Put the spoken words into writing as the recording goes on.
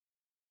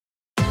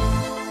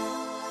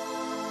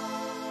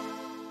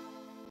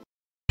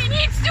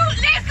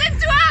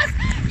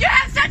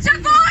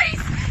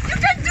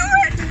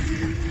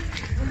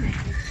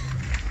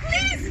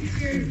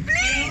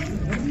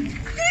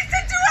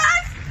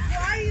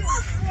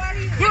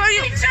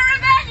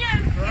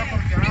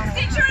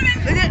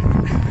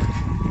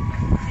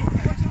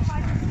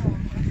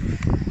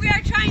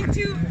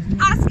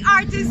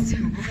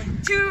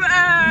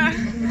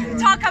to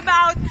talk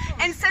about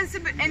and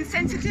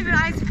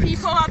sensitivize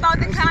people about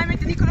the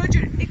climate and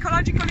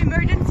ecological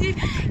emergency.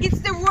 It's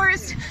the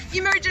worst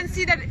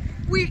emergency that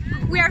we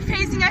are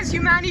facing as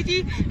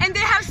humanity, and they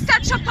have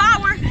such a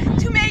power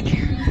to make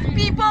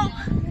people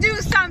do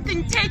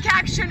something, take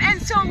action,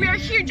 and so we are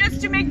here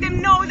just to make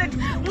them know that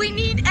we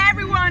need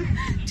everyone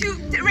to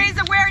raise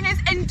awareness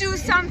and do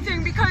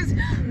something, because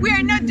we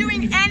are not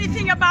doing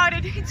anything about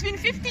it. It's been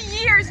 50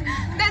 years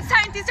that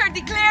scientists are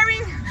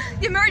declaring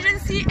the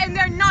emergency and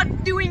they're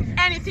not doing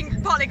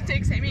anything.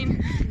 Politics, I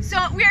mean. So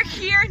we are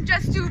here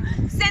just to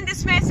send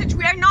this message.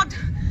 We are not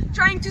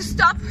trying to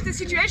stop the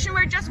situation,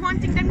 we're just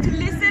wanting them to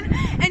listen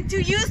and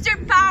to use their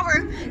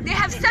power. They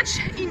have such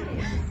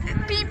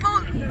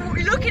people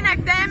looking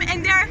at them,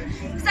 and they're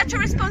such a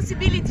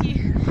responsibility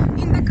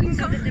in the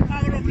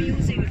power of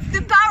music.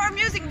 The power of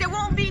music. There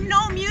won't be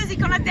no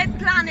music on a dead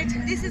planet.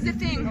 This is the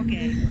thing.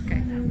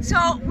 Okay.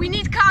 So we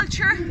need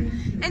culture,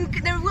 and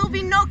there will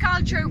be no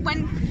culture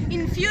when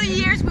in a few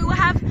years we will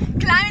have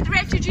climate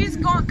refugees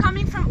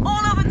coming from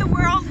all over the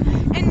world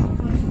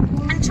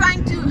and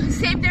trying to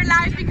save their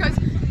lives, because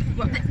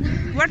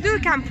Where do you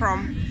come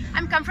from?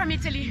 I'm come from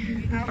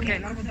Italy.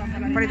 Ok,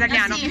 parlo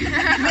italiano. Sì.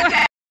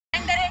 Okay.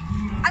 Prendere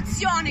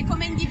azione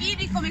come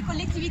individui, come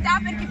collettività,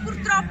 perché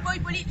purtroppo i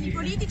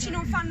politici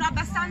non fanno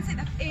abbastanza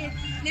e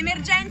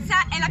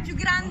l'emergenza è la più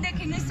grande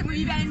che noi stiamo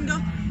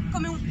vivendo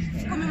come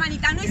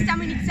umanità. Noi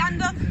stiamo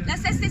iniziando la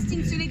stessa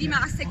estinzione di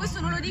massa, e questo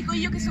non lo dico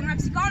io che sono una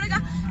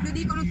psicologa, lo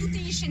dicono tutti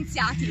gli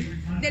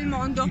scienziati del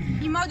mondo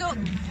in modo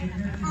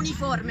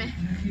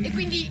uniforme. E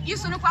quindi io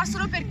sono qua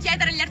solo per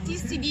chiedere agli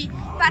artisti di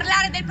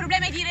parlare del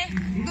problema e dire: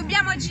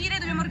 dobbiamo agire,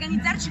 dobbiamo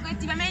organizzarci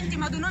collettivamente in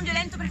modo non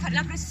violento per fare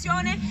la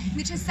pressione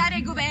necessaria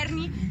ai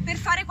governi per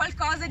fare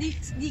qualcosa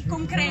di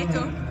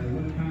concreto.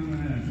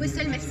 Questo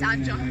è il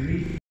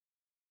messaggio.